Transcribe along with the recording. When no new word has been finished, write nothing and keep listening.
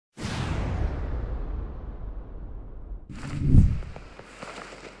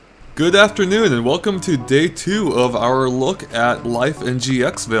Good afternoon and welcome to day 2 of our look at life in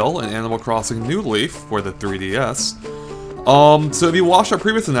GXville and Animal Crossing New Leaf for the 3DS. So if you watched our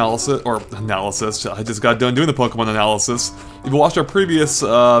previous analysis, I just got done doing the Pokemon analysis. If you watched our previous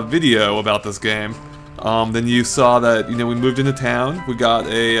video about this game, then you saw that, we moved into town. We got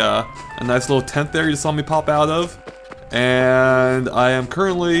a nice little tent there you saw me pop out of. And I am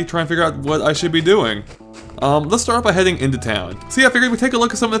currently trying to figure out what I should be doing. Let's start off by heading into town. So yeah, I figured we'd take a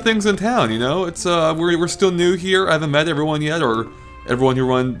look at some of the things in town, It's, we're still new here. I haven't met everyone yet, or everyone who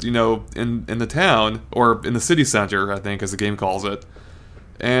runs, in the town, or in the city center, I think, as the game calls it.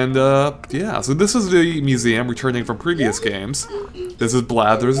 And, yeah, so this is the museum returning from previous games. This is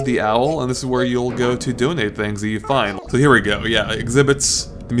Blathers the Owl, and this is where you'll go to donate things that you find. So here we go, yeah, exhibits,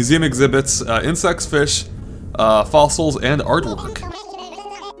 the museum exhibits, insects, fish, fossils, and artwork.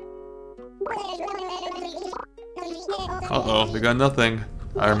 Uh-oh, we got nothing.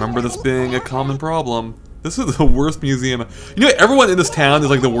 I remember this being a common problem. This is the worst museum. Everyone in this town is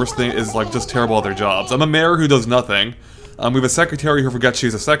like the worst thing, is like just terrible at their jobs. I'm a mayor who does nothing. We have a secretary who forgets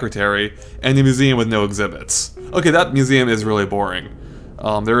she's a secretary, and a museum with no exhibits. Okay, that museum is really boring.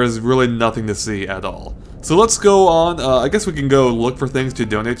 There is really nothing to see at all. So let's go on. I guess we can go look for things to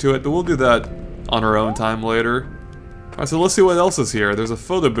donate to it, but we'll do that on our own time later. Alright, so let's see what else is here. There's a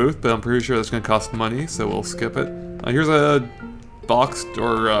photo booth, but I'm pretty sure that's going to cost money, so we'll skip it. Here's a boxed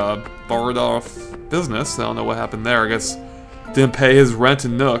or borrowed off business. I don't know what happened there. I guess didn't pay his rent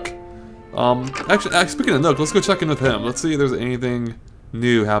in Nook. Actually, speaking of Nook, let's go check in with him. Let's see if there's anything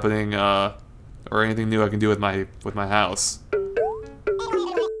new happening, or anything new I can do with my house.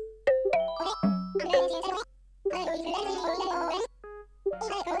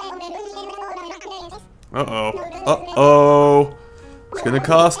 Uh-oh. Uh-oh. It's gonna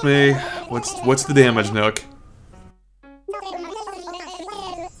cost me. What's the damage, Nook?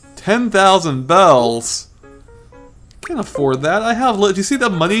 10,000 bells? Can't afford that. Do you see that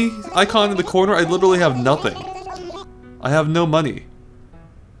money icon in the corner? I literally have nothing. I have no money.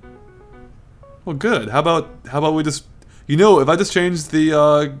 Well, good. How about we just... if I just change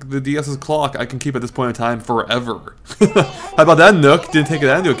the DS's clock, I can keep at this point in time forever. How about that, Nook? Didn't take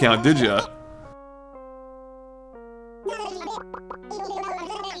that into account, did ya?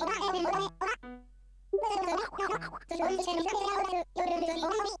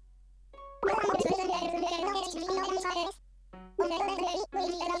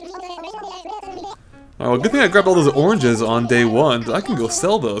 Oh, good thing I grabbed all those oranges on day 1. I can go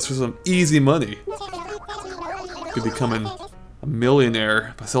sell those for some easy money. Could be becoming a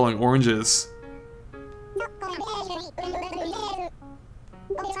millionaire by selling oranges.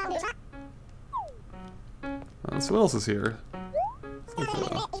 So what else is here?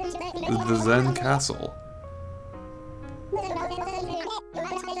 The Zen Castle.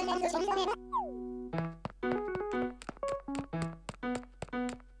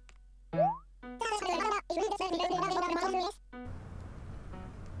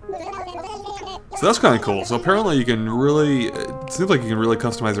 So that's kind of cool. So apparently you can really, it seems like you can really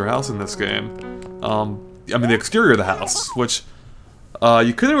customize your house in this game. I mean the exterior of the house, which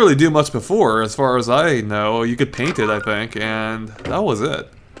you couldn't really do much before, as far as I know. You could paint it, I think, and that was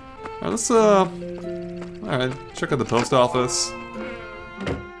it. Alright, let's, alright, check out the post office.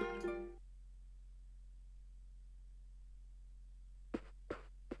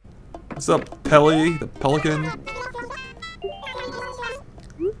 What's up, Pelly, the Pelican?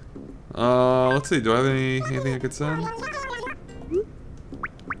 Let's see, do I have anything I could send?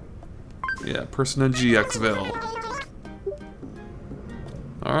 Yeah, person in GXville.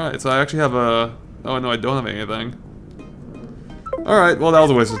 Alright, so I actually have a... Oh no, I don't have anything. Alright, well that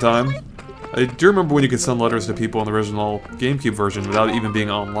was a waste of time. I do remember when you could send letters to people in the original GameCube version without even being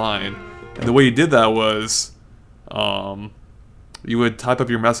online. And the way you did that was... you would type up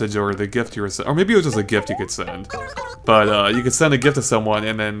your message or the gift you were sending, or maybe it was just a gift you could send. But you could send a gift to someone,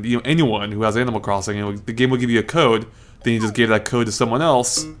 and then anyone who has Animal Crossing, the game will give you a code. Then you just gave that code to someone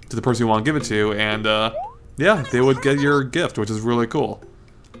else, to the person you want to give it to, and yeah, they would get your gift, which is really cool.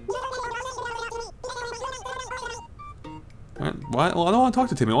 Right, well, I don't want to talk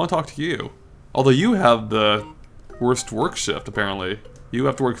to Timmy. I want to talk to you. Although you have the worst work shift, apparently. You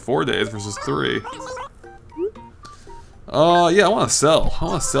have to work 4 days versus 3. Yeah, I want to sell. I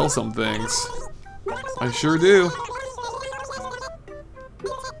want to sell some things. I sure do.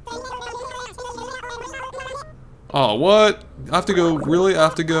 Oh, what? I have to go, really? I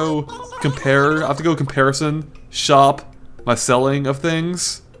have to go compare, I have to go comparison shop my selling of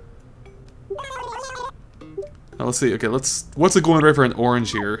things? Now, let's see, okay, what's the going rate for an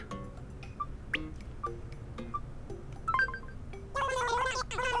orange here?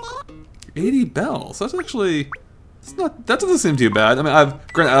 80 bells. That's actually... It's not, that doesn't seem too bad. I mean,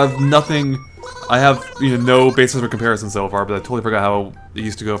 granted, I have nothing... I have, you know, no basis for comparison so far, but I totally forgot how it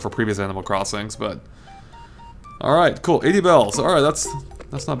used to go for previous Animal Crossings, but... Alright, cool. 80 bells. Alright,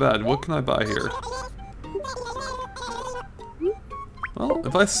 that's not bad. What can I buy here? Well,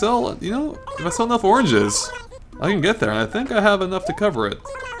 if I sell, you know, if I sell enough oranges, I can get there, and I think I have enough to cover it.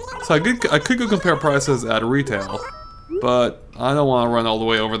 So I could go compare prices at retail, but I don't want to run all the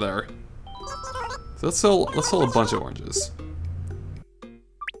way over there. So let's sell a bunch of oranges.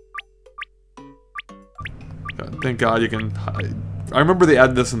 God, thank God you can. I remember they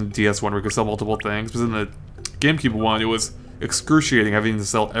added this in the DS one where you could sell multiple things, but in the GameCube one it was excruciating having to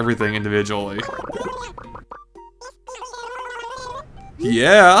sell everything individually.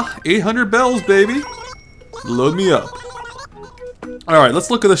 Yeah, 800 bells, baby. Load me up. All right, let's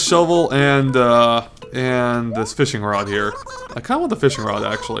look at the shovel and this fishing rod here. I kind of want the fishing rod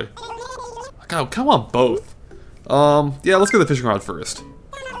actually. I kind of want both. Yeah, let's get the fishing rod first.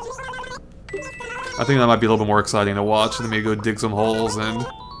 I think that might be a little bit more exciting to watch. Let me go dig some holes and...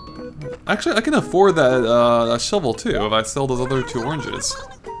 Actually, I can afford that shovel too if I sell those other 2 oranges.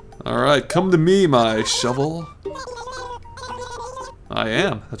 Alright, come to me, my shovel. I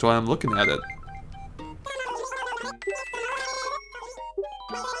am. That's why I'm looking at it.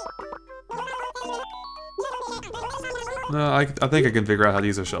 No, I think I can figure out how to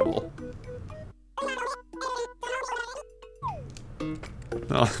use a shovel.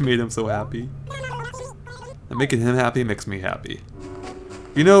 Oh, I made him so happy. And making him happy makes me happy.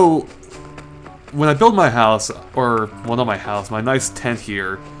 You know, when I build my house, or, well, not my house, my nice tent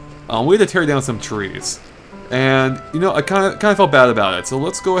here, we had to tear down some trees. And, you know, I kind of felt bad about it. So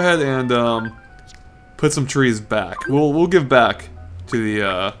let's go ahead and put some trees back. We'll give back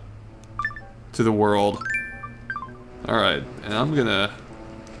to the world. All right, and I'm gonna.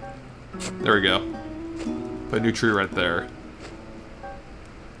 There we go. Put a new tree right there.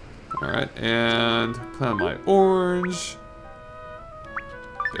 All right, and plant my orange.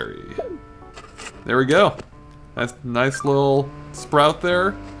 There we go. That's a nice little sprout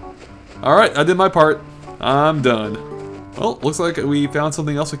there. All right, I did my part. I'm done. Well, looks like we found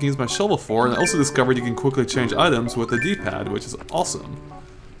something else I can use my shovel for, and I also discovered you can quickly change items with the D-pad, which is awesome.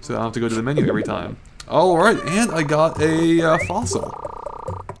 So I don't have to go to the menu every time. Alright, and I got a fossil.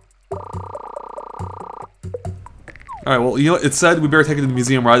 Alright, well, you know what? It said we better take it to the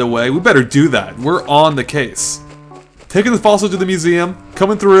museum right away. We better do that. We're on the case. Taking the fossil to the museum.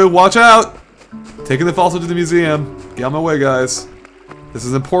 Coming through. Watch out! Taking the fossil to the museum. Get out of my way, guys. This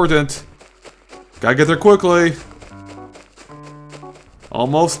is important. Gotta get there quickly.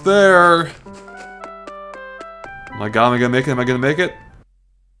 Almost there. Oh my God, am I gonna make it? Am I gonna make it?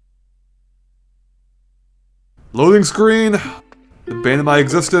 Loading screen! Abandon my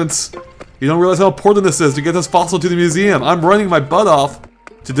existence. You don't realize how important this is to get this fossil to the museum. I'm running my butt off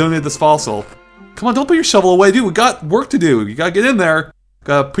to donate this fossil. Come on, don't put your shovel away, dude. We got work to do. You gotta get in there.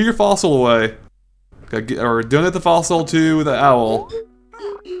 Gotta put your fossil away. Or donate the fossil to the owl.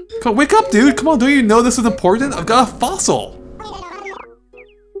 Come on, wake up, dude. Come on, don't you know this is important? I've got a fossil.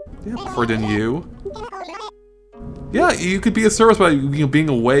 Yeah, pardon you. Yeah, you could be of service by being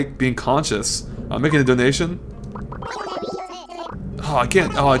awake, being conscious. Making a donation. Oh, I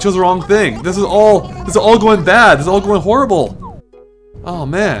can't. Oh, I chose the wrong thing. This is all going bad. This is all going horrible. Oh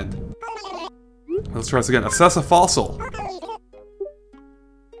man. Let's try this again. Assess a fossil.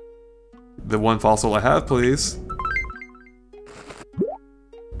 The one fossil I have, please.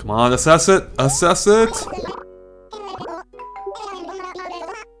 Come on, assess it. Assess it.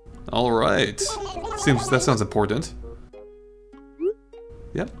 All right. That sounds important.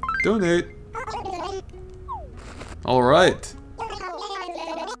 Yep. Donate. All right.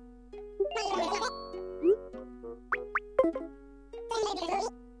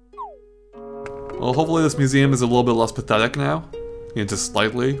 Well, hopefully this museum is a little bit less pathetic now. You know, just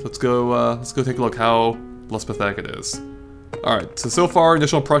slightly. Let's go take a look how less pathetic it is. All right. So far,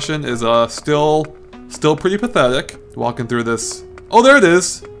 initial impression is still pretty pathetic. Walking through this. Oh, there it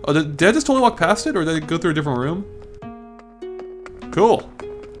is. Oh, did I just totally walk past it, or did I go through a different room? Cool.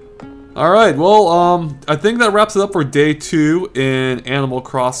 Alright, well, I think that wraps it up for day 2 in Animal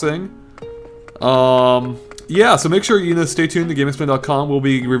Crossing. Yeah, so make sure you stay tuned to GameXplain.com. We'll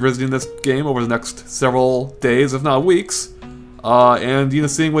be revisiting this game over the next several days, if not weeks. And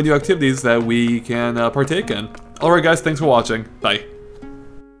seeing what new activities that we can partake in. Alright guys, thanks for watching. Bye.